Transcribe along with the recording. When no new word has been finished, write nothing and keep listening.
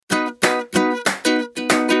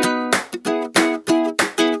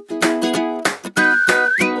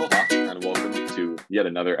yet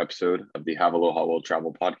another episode of the Have Aloha World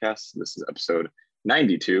Travel Podcast. This is episode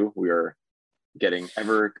 92. We are getting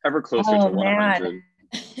ever closer to 100.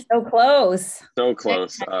 So close. So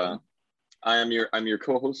close. I'm your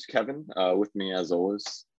co-host Kevin. With me as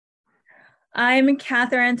always, I'm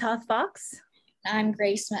Catherine Toth Fox. I'm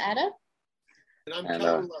Grace Maeda. And I'm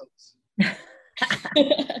Keller Loves.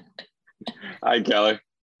 Hi Keller.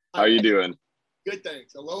 How are you doing? Good,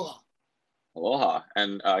 thanks. Aloha. Aloha.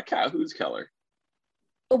 And Kat, who's Keller?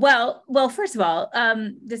 Well, first of all,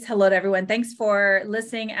 just hello to everyone. Thanks for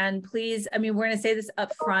listening. And please, we're going to say this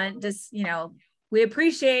up front, just, we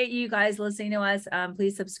appreciate you guys listening to us.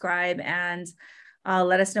 Please subscribe and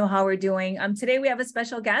let us know how we're doing. Today we have a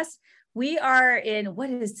special guest. We are in, what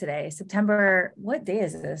is today? September, what day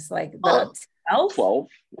is this? Like the 12th? 12.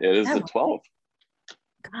 It is the 12th.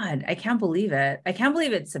 God, I can't believe it. I can't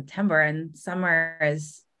believe it's September and summer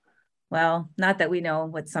is, well, not that we know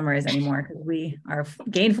what summer is anymore because we are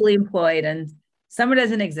gainfully employed and summer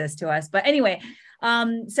doesn't exist to us. But anyway,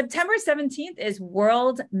 September 17th is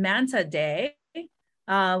World Manta Day,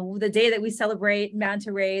 the day that we celebrate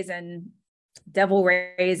manta rays and devil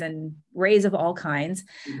rays and rays of all kinds.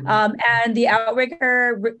 And the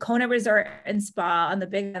Outrigger Kona Resort and Spa on the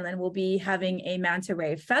Big Island will be having a manta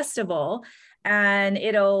ray festival, and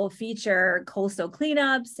it'll feature coastal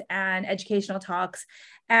cleanups and educational talks.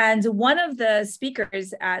 And one of the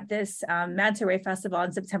speakers at this Manta Ray Festival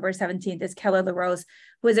on September 17th is Keller LaRose,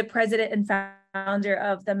 who is a president and founder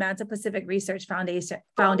of the Manta Pacific Research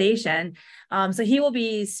Foundation. So he will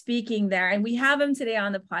be speaking there, and we have him today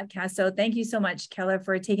on the podcast. So thank you so much, Keller,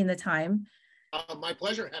 for taking the time. My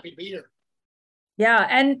pleasure. Happy to be here. Yeah.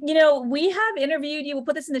 And, we have interviewed you. We'll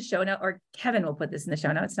put this in the show note, or Kevin will put this in the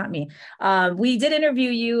show notes, not me. We did interview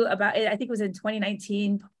you about it. I think it was in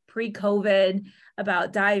 2019, pre-COVID,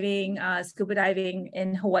 about diving, scuba diving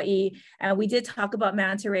in Hawaii. And we did talk about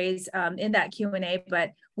manta rays in that Q&A,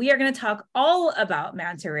 but we are going to talk all about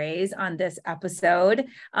manta rays on this episode.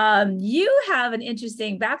 You have an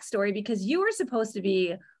interesting backstory because you were supposed to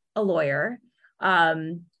be a lawyer.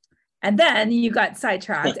 And then you got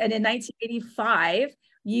sidetracked. And in 1985,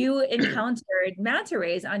 you encountered manta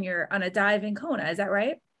rays on a dive in Kona. Is that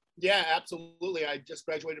right? Yeah, absolutely. I just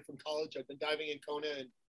graduated from college. I've been diving in Kona in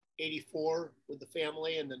 84 with the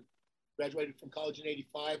family, and then graduated from college in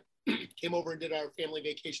 85. Came over and did our family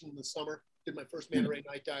vacation in the summer. Did my first manta ray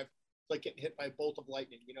night dive. It's like getting hit by a bolt of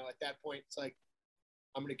lightning. At that point, it's like,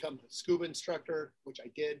 I'm going to become a scuba instructor, which I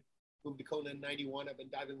did. Moved to Kona in 91. I've been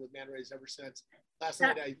diving with manta rays ever since. Last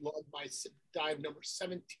night I logged my dive number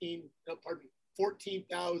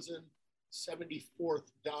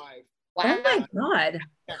 14,074th dive. Wow. Oh my God.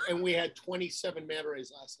 And we had 27 manta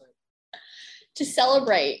rays last night. To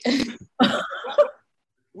celebrate.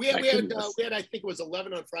 we had I think it was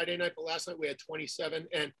 11 on Friday night, but last night we had 27.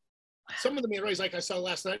 And some of the manta rays, like I saw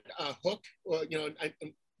last night, Hook, and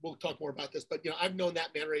we'll talk more about this, but I've known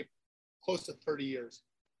that manta ray close to 30 years.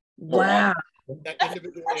 Wow. That That's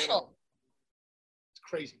individual special. animal. It's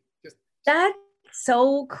crazy. That's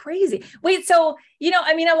so crazy. Wait, so, a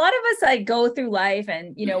lot of us go through life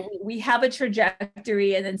and, we have a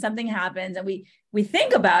trajectory and then something happens and we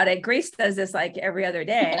think about it. Grace does this like every other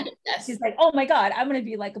day. Yes. She's like, oh my God, I'm going to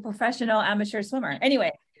be like a professional amateur swimmer.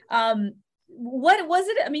 Anyway, what was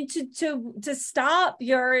it? To stop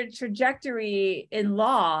your trajectory in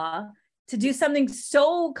law, to do something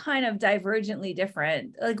so kind of divergently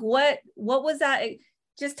different. Like what was that?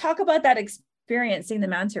 Just talk about that experience seeing the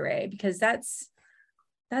manta ray, because that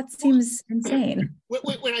seems insane.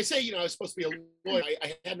 When I say, I was supposed to be a lawyer,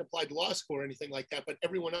 I hadn't applied to law school or anything like that, but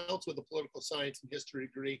everyone else with a political science and history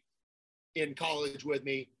degree in college with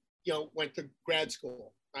me, went to grad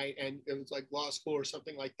school, right? And it was like law school or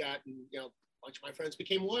something like that. And, a bunch of my friends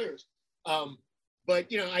became lawyers. But,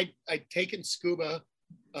 I'd taken scuba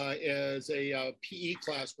as a PE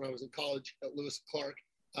class when I was in college at Lewis and Clark,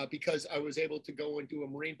 because I was able to go and do a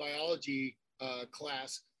marine biology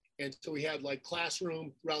class. And so we had like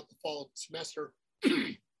classroom throughout the fall semester.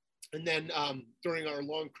 And then during our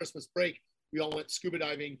long Christmas break, we all went scuba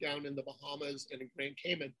diving down in the Bahamas and in Grand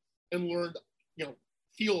Cayman and learned,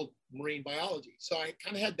 field marine biology. So I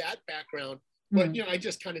kind of had that background, but, I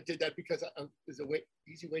just kind of did that because it was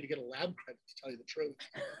easy way to get a lab credit, to tell you the truth.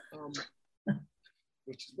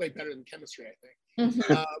 Which is way better than chemistry, I think.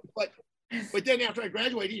 But then after I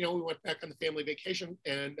graduated, we went back on the family vacation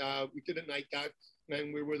and we did a night dive,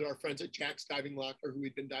 and we were with our friends at Jack's Diving Locker, who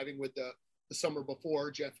we'd been diving with the summer before,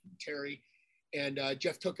 Jeff and Terry. And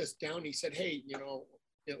Jeff took us down. He said, hey, it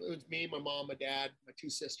was me, my mom, my dad, my two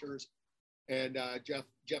sisters, And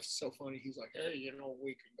Jeff's so funny. He's like, hey, you know,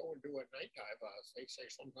 we can go and do a night dive. They say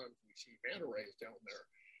sometimes we see manta rays down there.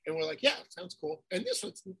 And we're like, yeah, sounds cool. And this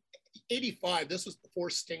was 85. This was before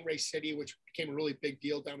Stingray City, which became a really big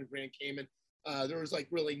deal down in Grand Cayman. There was like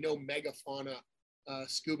really no megafauna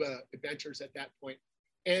scuba adventures at that point.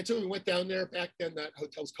 And so we went down there. Back then, that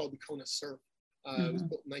hotel was called the Kona Surf. It was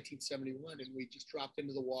built in 1971, and we just dropped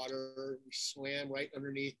into the water. We swam right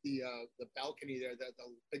underneath the balcony there, the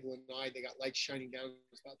big lanai. They got lights shining down. It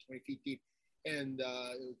was about 20 feet deep, and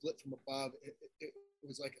it was lit from above. It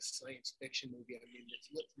was like a science fiction movie. I mean, it's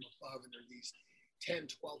lit from above, and there are these 10,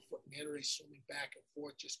 12-foot manta rays swimming back and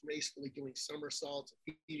forth, just gracefully doing somersaults,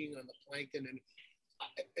 feeding on the plankton. And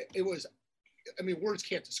it was, I mean, words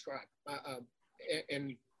can't describe.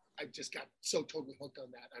 And I just got so totally hooked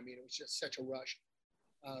on that. I mean, it was just such a rush.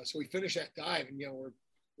 So we finished that dive, and, you know, we're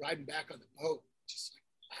riding back on the boat, just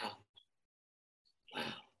like, wow,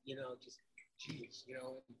 you know, just, geez, you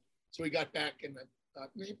know. And so we got back, and I thought,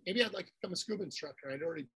 maybe I'd like to become a scuba instructor. I'd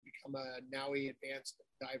already become a NAUI advanced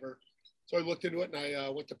diver. So I looked into it, and I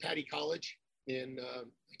went to PADI College in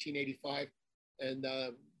 1985 and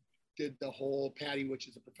did the whole PADI, which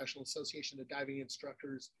is a Professional Association of Diving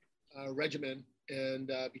Instructors regimen, and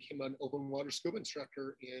became an open water scuba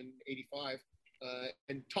instructor in 85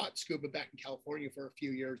 and taught scuba back in California for a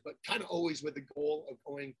few years, but kind of always with the goal of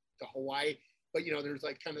going to Hawaii. But, you know, there's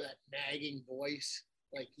like kind of that nagging voice,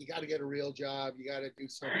 like, you got to get a real job. You got to do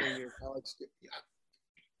something. Your college.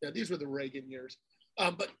 Yeah, these were the Reagan years.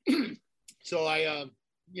 But so I,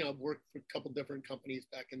 you know, worked for a couple different companies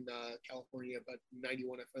back in California, but in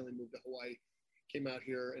 91, I finally moved to Hawaii, came out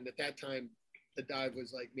here. And at that time, the dive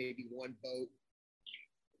was like maybe one boat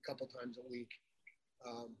a couple times a week.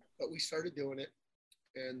 But we started doing it,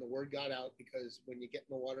 and the word got out, because when you get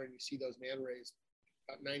in the water and you see those manta rays,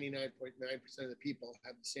 about 99.9% of the people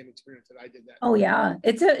have the same experience that I did that. Oh yeah,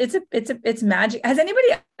 it's magic. Has anybody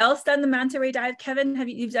else done the manta ray dive? Kevin,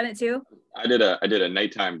 you've done it too? I did a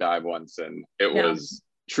nighttime dive once, and it was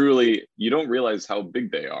truly, you don't realize how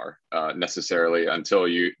big they are necessarily until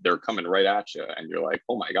they're coming right at you, and you're like,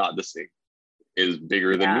 oh my God, this thing is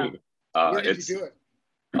bigger than me. Where did you do it?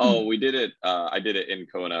 Oh, we did it. I did it in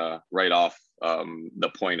Kona, right off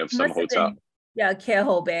the point of some hotel. Yeah,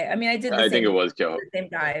 Keauhou Bay. I mean, I think it was Keauhou. The same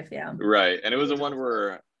dive, yeah. Right, and it was the one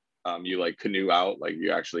where you like canoe out, like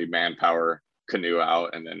you actually manpower canoe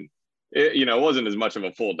out, and then it wasn't as much of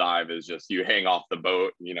a full dive as just you hang off the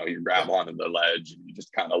boat, you know, you grab onto the ledge, and you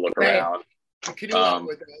just kind of look around. Canoe out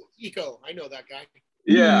with Eco, I know that guy.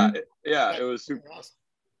 Yeah, yeah, it was super awesome.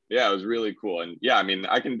 Yeah, it was really cool, and yeah, I mean,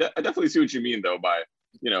 I definitely see what you mean though by,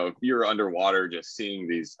 you know, if you're underwater, just seeing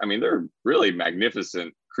these, I mean, they're really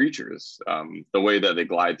magnificent creatures. The way that they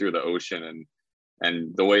glide through the ocean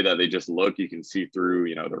and the way that they just look, you can see through,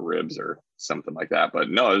 you know, the ribs or something like that. But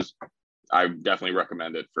no, I definitely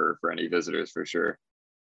recommend it for any visitors for sure.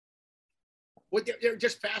 Well, they're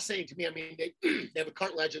just fascinating to me. I mean, they have a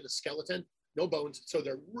cartilage of the skeleton, no bones, so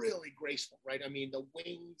they're really graceful, right? I mean, the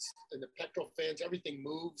wings and the pectoral fins, everything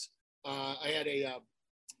moves. I had a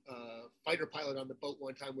fighter pilot on the boat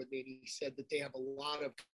one time with me, and he said that they have a lot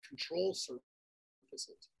of control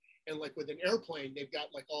surfaces. And like with an airplane, they've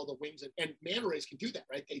got like all the wings, and manta rays can do that,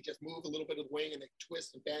 right? They just move a little bit of the wing and they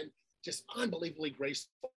twist and bend, just unbelievably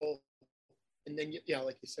graceful. And then, yeah,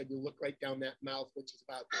 like you said, you look right down that mouth, which is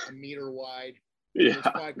about a meter wide. Yeah. There's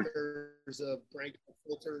 5 pairs of branchial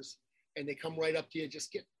filters, and they come right up to you,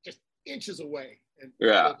 just inches away, and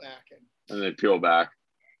peel back. And they peel back.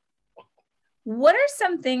 What are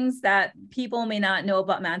some things that people may not know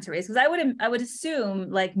about manta rays? Because I would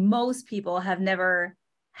assume, like, most people have never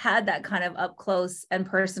had that kind of up close and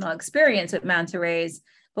personal experience with manta rays.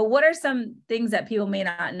 But what are some things that people may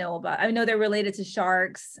not know about? I know they're related to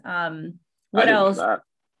sharks. What else?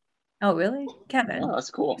 Oh, really, Kevin? Oh,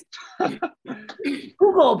 that's cool.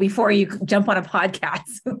 Google before you jump on a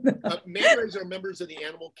podcast. Manta rays are members of the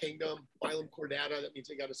animal kingdom, phylum Chordata. That means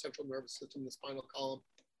they got a central nervous system, the spinal column.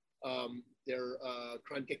 They're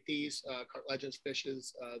Chronodictes, cartilaginous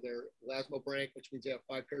fishes. They're elasmobranch, which means they have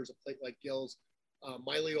 5 pairs of plate-like gills.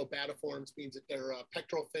 Myliobatiforms means that their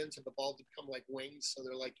pectoral fins have evolved to become like wings, so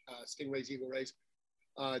they're like stingrays, eagle rays.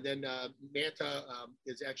 Then manta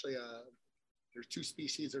is actually there's 2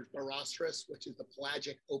 species. There's Barostrus, which is the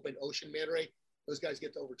pelagic open ocean manta ray. Those guys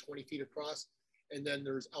get to over 20 feet across. And then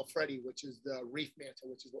there's Alfredi, which is the reef manta,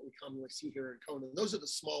 which is what we commonly see here in Kona. And those are the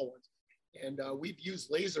small ones. And we've used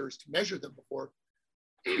lasers to measure them before.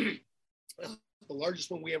 The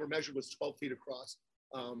largest one we ever measured was 12 feet across.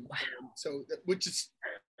 Wow. So, which is,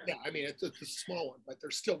 yeah, I mean, it's a small one, but they're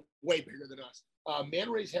still way bigger than us.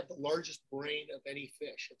 Manta rays have the largest brain of any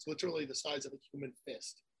fish. It's literally the size of a human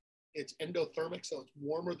fist. It's endothermic, so it's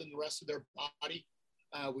warmer than the rest of their body,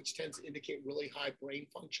 which tends to indicate really high brain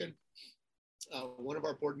function. One of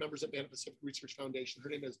our board members at Manta Pacific Research Foundation, her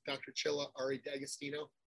name is Dr. Chilla Ari D'Agostino,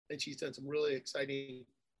 and she's done some really exciting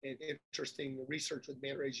and interesting research with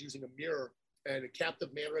manta rays using a mirror and a captive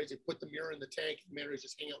manta rays. They put the mirror in the tank, and the manta rays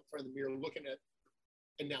just hang out in front of the mirror looking at it.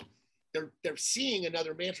 And now they're seeing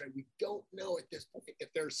another manta ray. We don't know at this point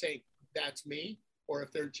if they're saying that's me or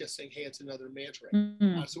if they're just saying, hey, it's another manta ray.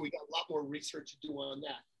 Mm-hmm. So we got a lot more research to do on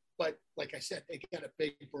that. But like I said, they got a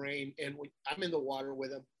big brain, and when I'm in the water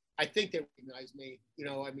with them, I think they recognize me. You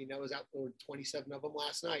know, I mean, I was out there with 27 of them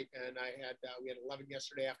last night, and we had 11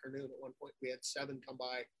 yesterday afternoon. At one point, we had 7 come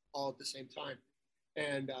by all at the same time.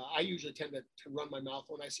 And I usually tend to run my mouth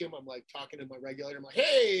when I see them. I'm like talking to my regulator. I'm like,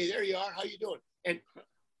 hey, there you are. How you doing? And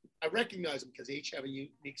I recognize them because they each have a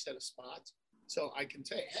unique set of spots. So I can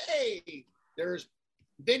say, hey, there's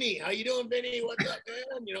Vinny. How you doing, Vinny? What's up,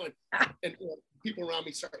 man? You know, and people around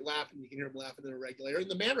me start laughing. You can hear them laughing at the regulator. And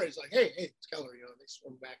the manta ray is like, hey, it's Keller. You know, they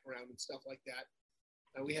swim back around and stuff like that.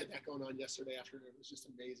 We had that going on yesterday afternoon. It was just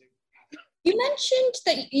amazing. You mentioned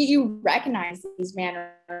that you recognize these manta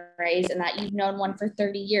rays and that you've known one for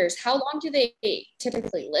 30 years. How long do they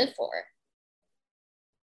typically live for?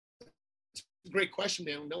 Great question,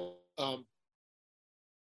 man. No,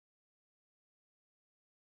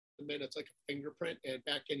 it's like a fingerprint. And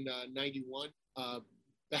back in 91,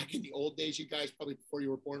 back in the old days, you guys, probably before you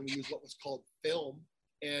were born, we used what was called film.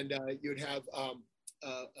 And you'd have a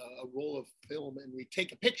roll of film, and we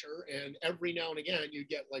take a picture, and every now and again you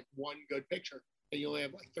get like one good picture, and you only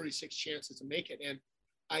have like 36 chances to make it. And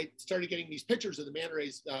I started getting these pictures of the manta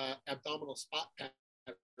rays' abdominal spot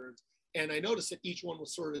patterns, and I noticed that each one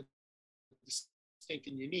was sort of distinct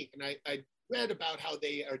and unique. And I read about how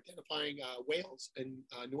they are identifying whales in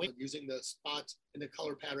New England using the spots and the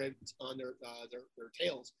color patterns on their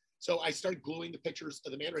tails. So I started gluing the pictures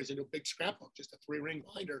of the manta rays into a big scrapbook, just a 3-ring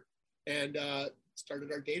binder, and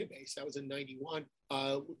started our database. That was in 91.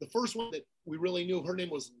 The first one that we really knew, her name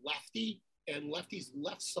was Lefty, and Lefty's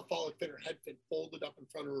left cephalic fin or head fin folded up in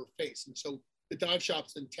front of her face. And so the dive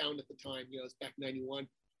shops in town at the time, you know, it's back in 91,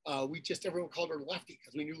 everyone called her Lefty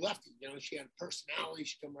because we knew Lefty. You know, she had a personality.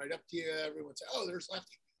 She'd come right up to you. Everyone said, oh, there's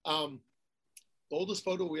Lefty. The oldest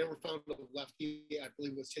photo we ever found of Lefty, I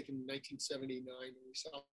believe, was taken in 1979. And we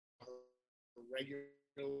saw her regularly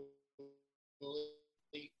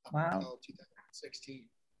up until 2016.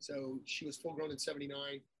 So she was full grown in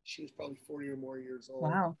 79. She was probably 40 or more years old.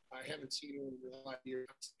 Wow. I haven't seen her in 5 years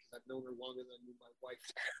because I've known her longer than I knew my wife.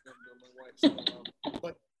 So,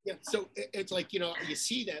 but yeah, so it's like, you know, you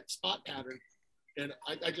see that spot pattern, and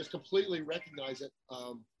I just completely recognize it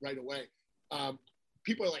right away.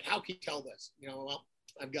 People are like, how can you tell this? You know, well,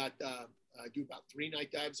 I've got, I do about 3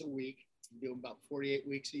 night dives a week. I'm doing about 48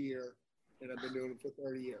 weeks a year, and I've been doing it for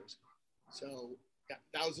 30 years. So got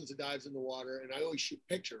thousands of dives in the water, and I always shoot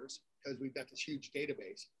pictures because we've got this huge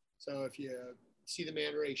database. So if you see the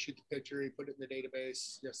manta ray, shoot the picture, you put it in the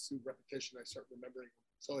database, just through repetition, I start remembering.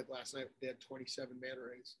 So like last night, they had 27 manta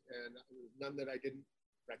rays, and none that I didn't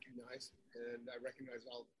recognize, and I recognized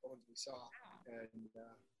all the ones we saw, and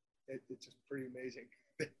it's just pretty amazing.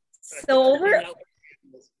 So over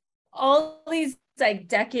all these like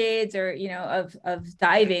decades or, you know, of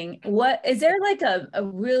diving, what is there like a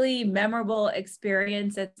really memorable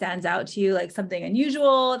experience that stands out to you, like something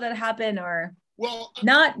unusual that happened, or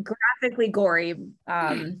not graphically gory,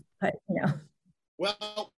 but you know?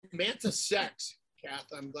 Well, manta sex, Kath,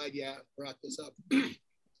 I'm glad you brought this up.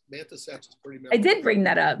 Manta sex is pretty memorable. I did bring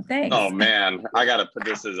that up. Thanks. Oh man, I gotta put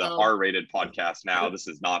this as a R-rated podcast now. This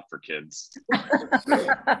is not for kids.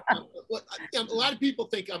 Well, a lot of people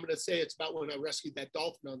think I'm going to say it's about when I rescued that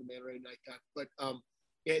dolphin on the manta ray night dive, but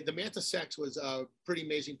yeah, the manta sex was pretty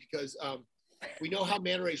amazing because we know how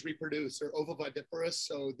manta rays reproduce. They're ovoviviparous,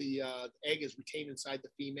 so the egg is retained inside the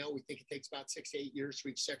female. We think it takes about 6 to 8 years to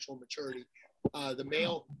reach sexual maturity. The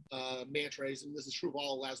male manta rays, and this is true of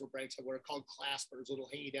all elasmobranchs, have what are called claspers, little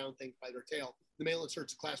hanging down things by their tail. The male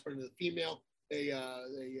inserts a clasper into the female. They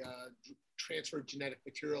transfer of genetic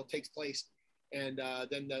material takes place, and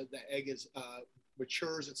then the egg is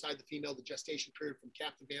matures inside the female. The gestation period from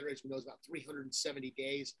captive manta rays, we know, is about 370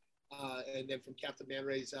 days. And then from captive manta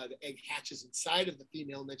rays, the egg hatches inside of the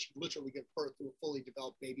female, and then she literally gives birth to a fully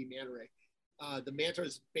developed baby manta ray. The manta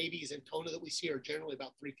babies in tona that we see are generally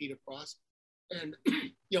about 3 feet across. And,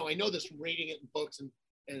 you know, I know this from reading it in books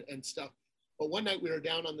and stuff, but one night we were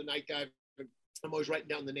down on the night dive, and I'm always writing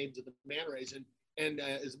down the names of the manta rays, and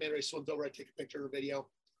as the manta ray swims over, I take a picture or video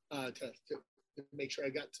to to make sure I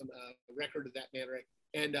got some record of that manta ray.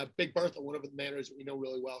 And Big Bertha, one of the manta rays that we know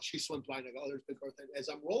really well, she swims by and I go, oh, there's Big Bertha. As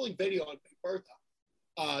I'm rolling video on Big Bertha,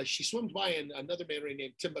 she swims by and another manta ray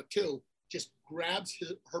named Timbuktu just grabs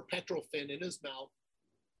her pectoral fin in his mouth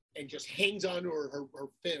and just hangs onto her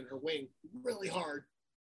fin, her wing, really hard.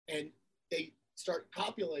 And they start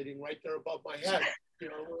copulating right there above my head. You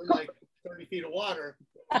know, we're like 30 feet of water.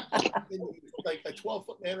 And like a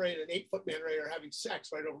 12-foot manta ray and an 8-foot manta ray are having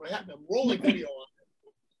sex right over my head. And I'm rolling video on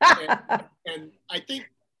it. And I think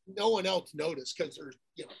no one else noticed because there's,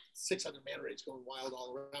 600 manta rays going wild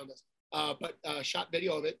all around us. But shot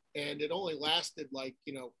video of it, and it only lasted like,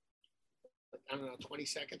 I don't know, 20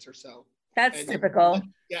 seconds or so. That's typical.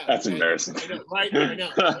 Yeah. That's embarrassing. I know, right? I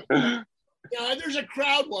know. Yeah, there's a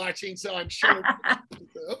crowd watching, so I'm sure,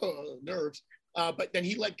 nerves. But then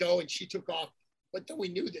he let go and she took off. But then we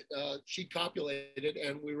knew that she copulated,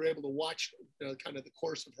 and we were able to watch kind of the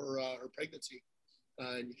course of her pregnancy.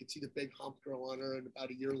 And you can see the big hump grow on her. And about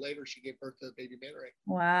a year later, she gave birth to a baby manta ray.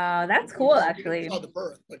 Wow, that's cool, actually. We saw the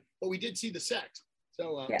birth, but we did see the sex.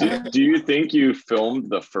 So, do you think you filmed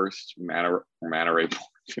the first manta ray porn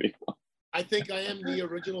video? I think I am the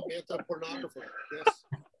original manta pornographer. Yes.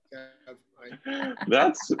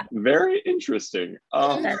 That's very interesting.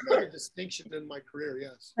 That's a distinction in my career,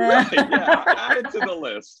 yes. Right, yeah, add it to the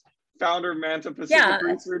list. Founder of Manta Pacific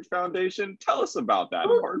Research Foundation. Tell us about that.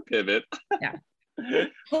 Hard pivot. Yeah.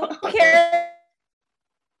 Who cares?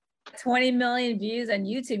 20 million views on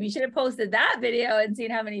YouTube. You should have posted that video and seen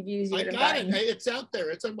how many views you would have gotten. It's out there.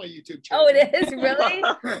 It's on my YouTube channel. Oh, it is? Really?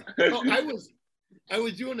 I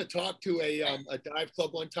was doing a talk to a dive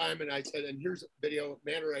club one time, and I said, and here's a video of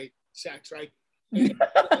manta ray sex, right? And I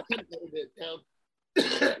kind of edited it down.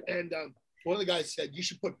 And one of the guys said, you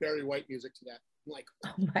should put Barry White music to that. I'm like,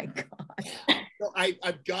 oh my God. Yeah. So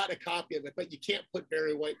I've got a copy of it, but you can't put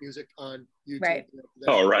Barry White music on YouTube. Right.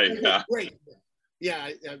 Oh, right. Yeah. Great. Yeah,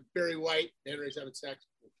 Barry White, manta rays having sex.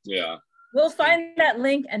 Yeah. We'll find that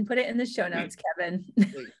link and put it in the show notes, Kevin.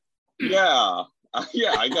 Yeah.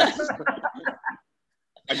 Yeah, I guess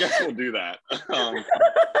we'll do that.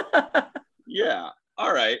 Yeah.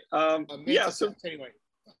 All right. Yeah. So anyway,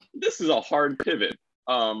 this is a hard pivot.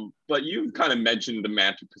 But you've kind of mentioned the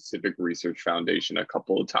Manta Pacific Research Foundation a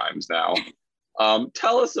couple of times now.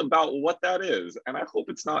 Tell us about what that is. And I hope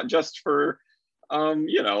it's not just for,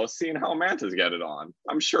 seeing how mantas get it on.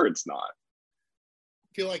 I'm sure it's not. I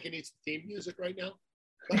feel like it needs theme music right now.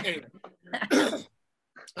 But anyway,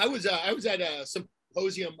 I was at a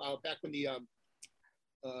symposium back when the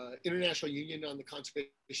International Union on the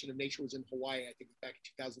Conservation of Nature was in Hawaii, I think back in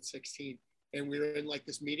 2016. And we were in like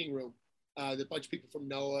this meeting room. The bunch of people from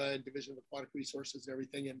NOAA and Division of Aquatic Resources and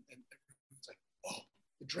everything. And it's like, oh,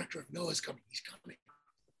 the director of NOAA is coming. He's coming.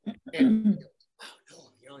 And wow,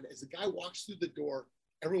 no, and as the guy walks through the door,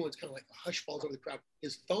 everyone's kind of like a hush falls over the crowd.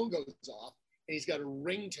 His phone goes off and he's got a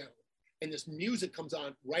ringtone. And this music comes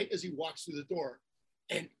on right as he walks through the door.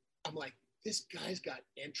 And I'm like, this guy's got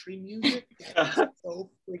entry music? That is so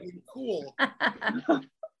freaking cool.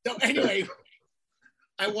 So anyway,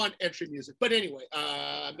 I want entry music. But anyway,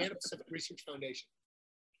 Manta Pacific Research Foundation.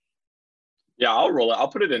 Yeah, I'll roll it. I'll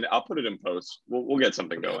put it in post. We'll get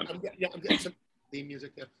something going. I'm getting some theme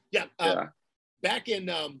music there. Yeah. Back in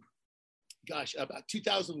about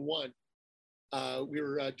 2001, we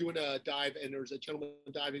were doing a dive, and there was a gentleman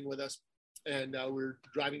diving with us, and we were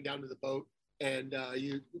driving down to the boat, and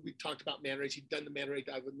we talked about manta rays. He'd done the manta ray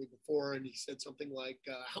dive with me before, and he said something like,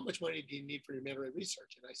 "How much money do you need for your manta ray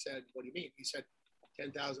research?" And I said, "What do you mean?" He said,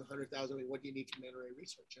 10,000, 100,000. I mean, what do you need for manta ray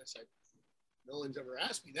research? And I said, no one's ever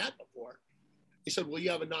asked me that before. He said, well, you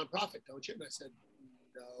have a nonprofit, don't you? And I said,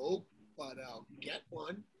 no, but I'll get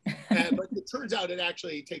one. But it turns out it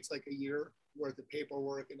actually takes like a year worth of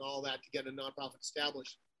paperwork and all that to get a nonprofit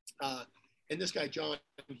established. And this guy, John,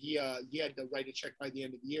 he had to write a check by the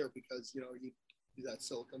end of the year because, he's that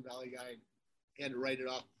Silicon Valley guy. And he had to write it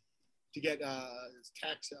off to get his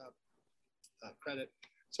tax credit.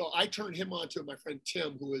 So I turned him on to my friend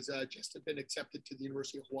Tim, who has just been accepted to the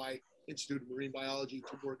University of Hawaii Institute of Marine Biology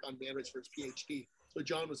to work on manta rays for his PhD. So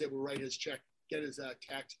John was able to write his check, get his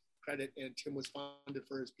tax credit, and Tim was funded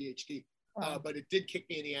for his PhD. Wow. But it did kick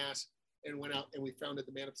me in the ass, and went out and we founded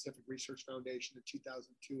the Manta Pacific Research Foundation in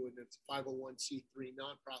 2002, and it's a 501c3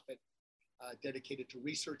 nonprofit dedicated to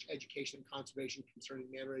research, education, and conservation concerning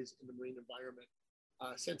manta rays in the marine environment.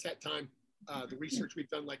 Since that time, the research we've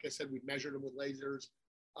done, like I said, we've measured them with lasers.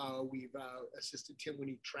 We've assisted Tim when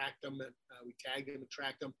he tracked them, and we tagged him and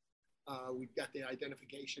tracked them. We've got the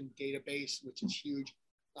identification database, which is huge.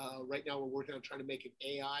 Right now, we're working on trying to make an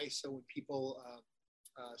AI, so when people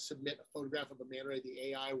submit a photograph of a manta ray, the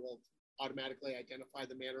AI will automatically identify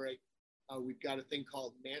the manta ray. We've got a thing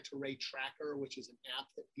called Manta Ray Tracker, which is an app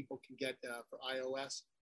that people can get for iOS.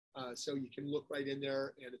 So you can look right in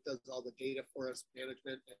there, and it does all the data for us,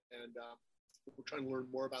 management, and we're trying to learn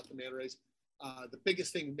more about the manta rays. The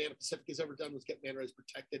biggest thing Manta Pacific has ever done was get manta rays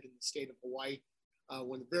protected in the state of Hawaii.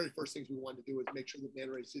 One of the very first things we wanted to do was make sure that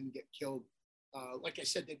manta rays didn't get killed. Like I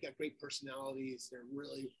said, they've got great personalities. They're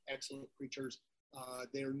really excellent creatures.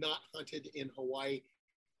 They're not hunted in Hawaii.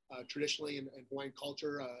 Traditionally in Hawaiian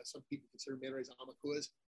culture, some people consider manta rays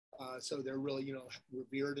amakuas. So they're really,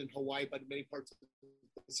 revered in Hawaii, but in many parts of the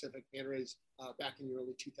Pacific, manta rays back in the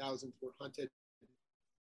early 2000s were hunted.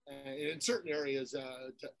 And in certain areas,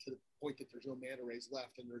 to the point that there's no manta rays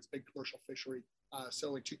left, and there's big commercial fishery.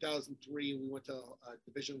 So in 2003, we went to a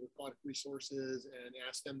Division of Aquatic Resources and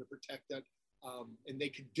asked them to protect it. And they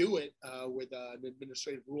could do it with an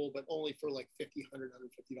administrative rule, but only for like $50, $100,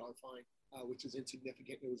 $150 fine, which is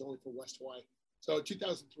insignificant. It was only for West Hawaii. So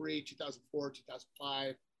 2003, 2004,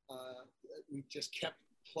 2005, we just kept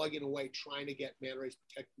plugging away, trying to get manta rays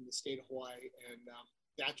protected in the state of Hawaii. And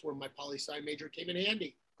that's where my poli-sci major came in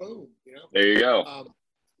handy. Boom, There you go.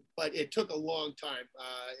 But it took a long time.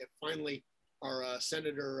 Finally, our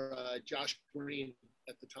Senator Josh Green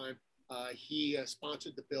at the time, he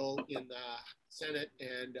sponsored the bill in the Senate,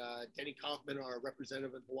 and Denny Kaufman, our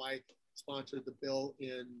representative in Hawaii, sponsored the bill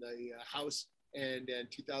in the House. And in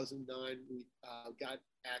 2009, we got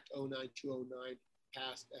Act 09209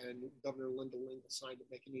 passed, and Governor Linda Lingle signed it,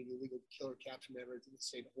 making it illegal to kill or capture manta rays in the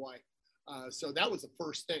state of Hawaii. So that was the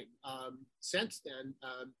first thing. Since then,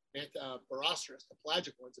 Manta baroceras, the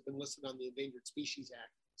pelagic ones, have been listed on the Endangered Species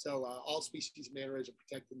Act. So all species of manta rays are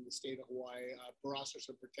protected in the state of Hawaii. Baroceras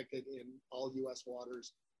are protected in all U.S.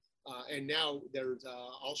 waters. And now there's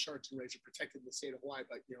all sharks and rays are protected in the state of Hawaii,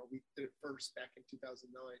 but we did it first back in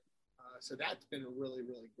 2009. So that's been a really,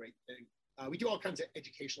 really great thing. We do all kinds of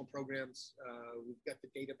educational programs. We've got the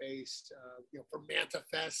database. For Manta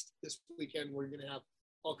Fest this weekend, we're going to have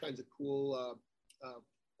all kinds of cool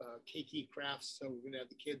keiki crafts. So we're going to have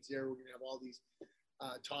the kids there. We're going to have all these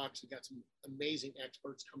talks. We've got some amazing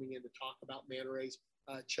experts coming in to talk about manta rays.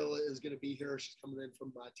 Chilla is going to be here. She's coming in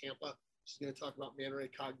from Tampa. She's going to talk about manta ray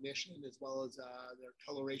cognition, as well as their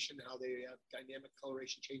coloration, how they have dynamic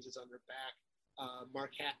coloration changes on their back.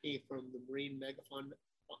 Mark Hackney from the Marine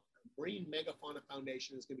Megafauna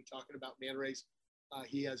Foundation is going to be talking about manta rays.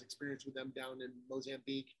 He has experience with them down in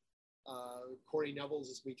Mozambique. Corey Nevels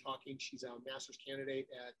is going to be talking. She's a master's candidate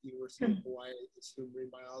at the University of Hawaii, Institute of Marine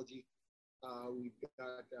Biology. We've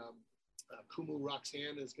got Kumu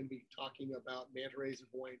Roxanne is going to be talking about manta rays in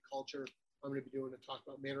Hawaiian culture. I'm going to be doing a talk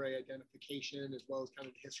about manta ray identification, as well as kind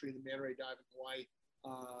of the history of the manta ray dive in Hawaii.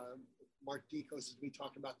 Mark Dekos is going to be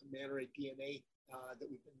talking about the manta ray DNA that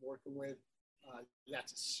we've been working with.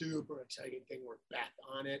 That's a super exciting thing. We're back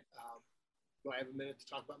on it. Do I have a minute to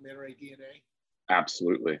talk about manta ray DNA?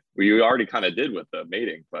 Absolutely. Well, you already kind of did with the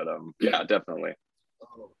mating, but yeah, definitely.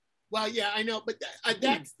 Well, yeah, I know, but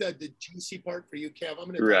that's the juicy part for you, Kev. I'm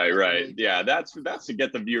going to right. Really yeah, that's to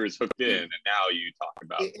get the viewers hooked in, and now you talk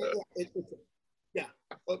about yeah.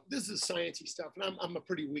 Well, this is sciencey stuff, and I'm a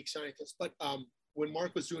pretty weak scientist. But when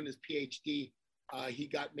Mark was doing his PhD, he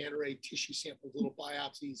got manta ray tissue samples, little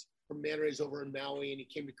biopsies from manta rays over in Maui, and he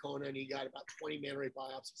came to Kona, and he got about 20 manta ray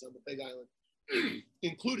biopsies on the Big Island,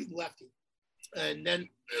 including Lefty. And then,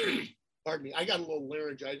 pardon me, I got a little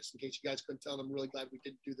laryngitis, in case you guys couldn't tell. And I'm really glad we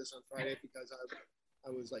didn't do this on Friday because I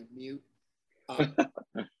was like mute.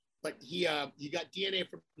 But he got DNA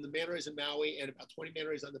from the manta rays in Maui and about 20 manta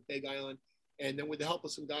rays on the Big Island. And then with the help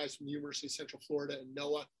of some guys from the University of Central Florida and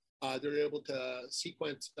NOAA, they're able to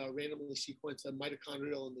randomly sequence the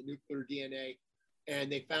mitochondrial and the nuclear DNA. And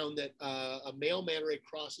they found that a male manta ray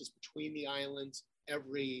crosses between the islands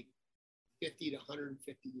every 50 to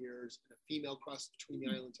 150 years, and a female crosses between the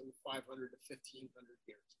islands every 500 to 1,500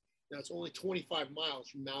 years. Now, it's only 25 miles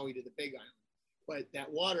from Maui to the Big Island, but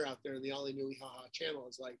that water out there in the Alenuihaha Channel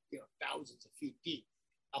is like, thousands of feet deep.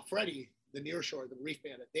 Alfredi, the nearshore, the reef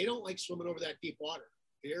manta, they don't like swimming over that deep water.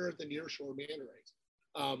 They're the nearshore manta rays.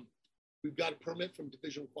 We've got a permit from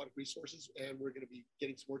Division of Aquatic Resources, and we're going to be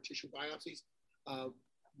getting some more tissue biopsies.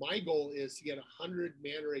 My goal is to get 100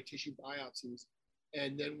 manta ray tissue biopsies,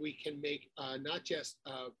 and then we can make not just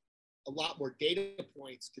a lot more data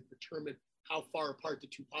points to determine how far apart the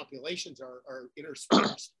two populations are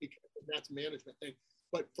interspersed, because that's a management thing.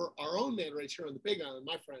 But for our own manta rays here on the Big Island,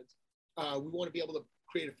 my friends, we want to be able to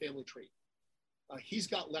create a family tree. He's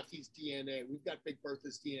got Lefty's DNA. We've got Big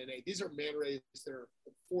Bertha's DNA. These are manta rays that are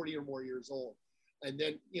 40 or more years old. And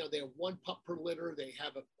then, they have one pup per litter. They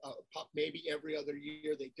have a pup maybe every other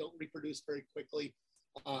year. They don't reproduce very quickly.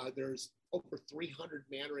 There's over 300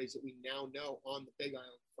 manta rays that we now know on the Big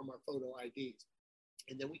Island from our photo IDs.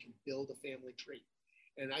 And then we can build a family tree.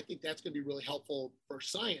 And I think that's going to be really helpful for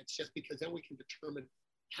science, just because then we can determine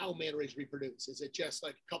how manta rays reproduce. Is it just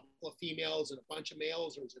like a couple of females and a bunch of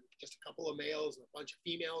males, or is it just a couple of males and a bunch of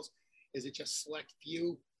females? Is it just select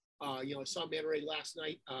few? I saw manta ray last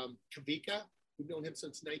night, Kavika. We've known him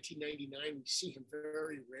since 1999. We see him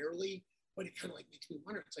very rarely, but it kind of like makes me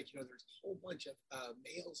wonder. It's like, there's a whole bunch of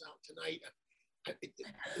males out tonight.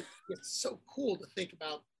 It's so cool to think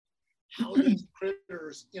about how these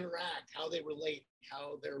critters interact, how they relate,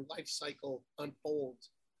 how their life cycle unfolds.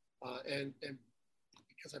 And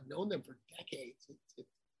because I've known them for decades, I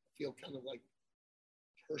feel kind of like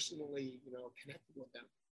personally, connected with them.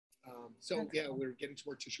 We're getting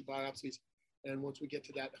toward tissue biopsies. And once we get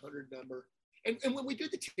to that 100 number, and when we do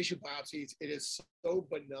the tissue biopsies, it is so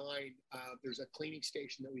benign. There's a cleaning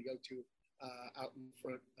station that we go to out in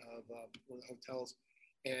front of one of the hotels,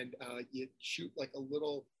 and you shoot like a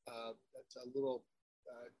little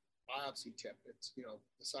biopsy tip. It's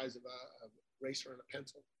the size of a eraser and a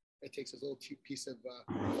pencil. It takes this little piece of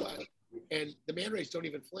flesh, and the manta rays don't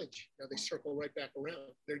even flinch. They circle right back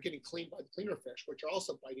around. They're getting cleaned by the cleaner fish, which are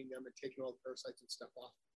also biting them and taking all the parasites and stuff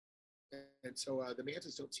off. And so the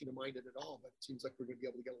mantas don't seem to mind it at all, but it seems like we're going to be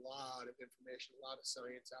able to get a lot of information, a lot of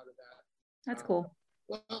science out of that. That's cool.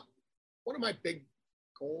 Well, one of my big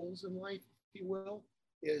goals in life, if you will,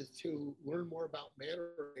 is to learn more about manta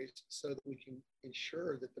rays so that we can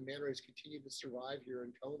ensure that the manta rays continue to survive here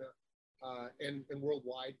in Kona and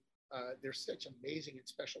worldwide. They're such amazing and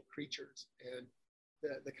special creatures, and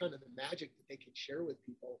the kind of the magic that they can share with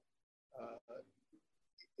people.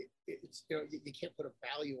 It's you can't put a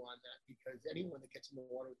value on that, because anyone that gets in the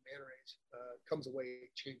water with manta rays comes away a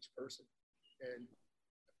changed person. And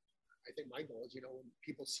I think my goal is, when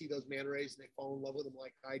people see those manta rays and they fall in love with them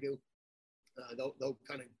like I do, they'll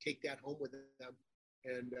kind of take that home with them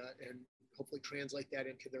and hopefully translate that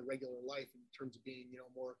into their regular life in terms of being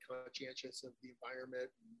more conscientious of the environment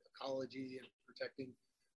and ecology and protecting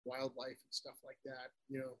wildlife and stuff like that.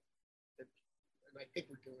 And I think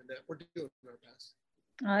we're doing that. We're doing our best.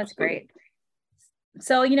 Oh, that's great.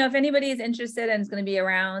 So, if anybody is interested and is going to be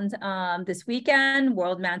around this weekend,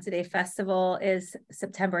 World Manta Day Festival is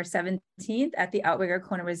September 17th at the Outrigger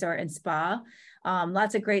Kona Resort and Spa.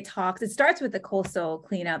 Lots of great talks. It starts with the coastal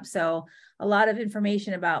cleanup. So a lot of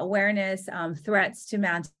information about awareness, threats to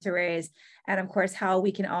manta rays, and of course, how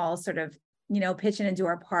we can all sort of, pitch in and do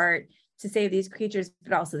our part to save these creatures,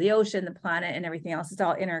 but also the ocean, the planet, and everything else. It's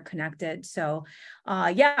all interconnected. So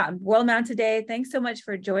World Manta Day. Thanks so much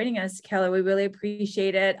for joining us, Keller. We really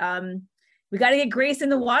appreciate it. We got to get Grace in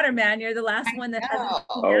the water, man. You're the last one that has.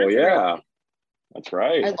 Oh yeah, that's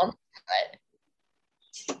right. I love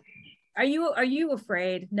that. Are you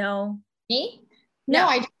afraid? No. Me? No,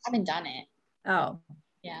 I haven't done it. Oh.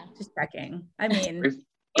 Yeah. Just checking. I mean,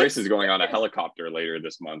 Grace is going on a helicopter later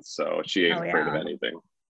this month, so she ain't afraid of anything.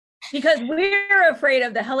 Because we're afraid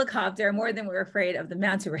of the helicopter more than we're afraid of the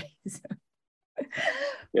manta rays.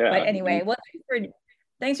 Yeah. But anyway, well,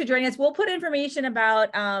 thanks for joining us. We'll put information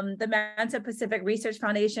about the Manta Pacific Research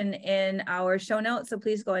Foundation in our show notes, so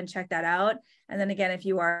please go and check that out. And then again, if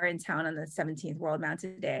you are in town on the 17th World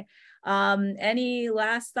Manta Day. Any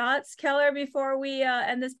last thoughts, Keller, before we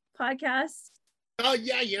end this podcast?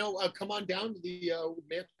 Come on down to the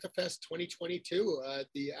Manta Fest 2022 at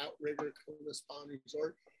the Outrigger Kona Spa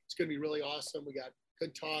Resort. It's going to be really awesome. We got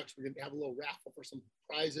good talks. We're going to have a little raffle for some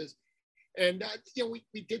prizes. And, we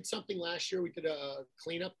did something last year. We did a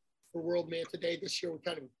cleanup for World Manta Day. This year, we're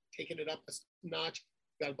kind of taking it up a notch.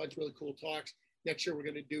 Got a bunch of really cool talks. Next year, we're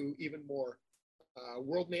going to do even more.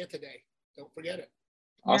 World Manta Day. Don't forget it.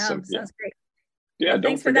 Awesome. Yeah, sounds great. Yeah, well,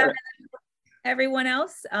 don't forget it. Everyone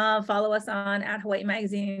else, follow us on @Hawaii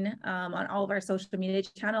Magazine on all of our social media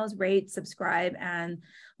channels. Rate, subscribe, and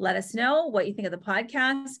let us know what you think of the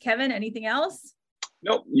podcast. Kevin, anything else?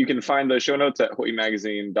 Nope. You can find the show notes at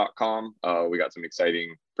hawaiimagazine.com. We got some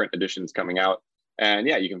exciting print editions coming out. And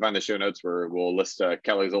yeah, you can find the show notes where we'll list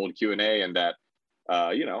Kelly's old Q&A and that,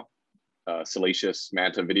 salacious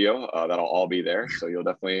manta video. That'll all be there. So you'll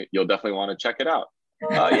definitely want to check it out.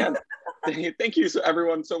 Yeah. Thank you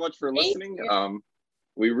everyone so much for listening.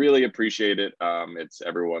 We really appreciate it. It's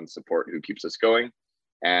everyone's support who keeps us going.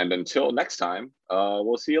 And until next time,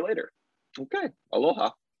 we'll see you later. Okay. Aloha.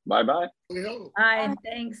 Bye-bye. Bye.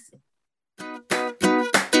 Thanks.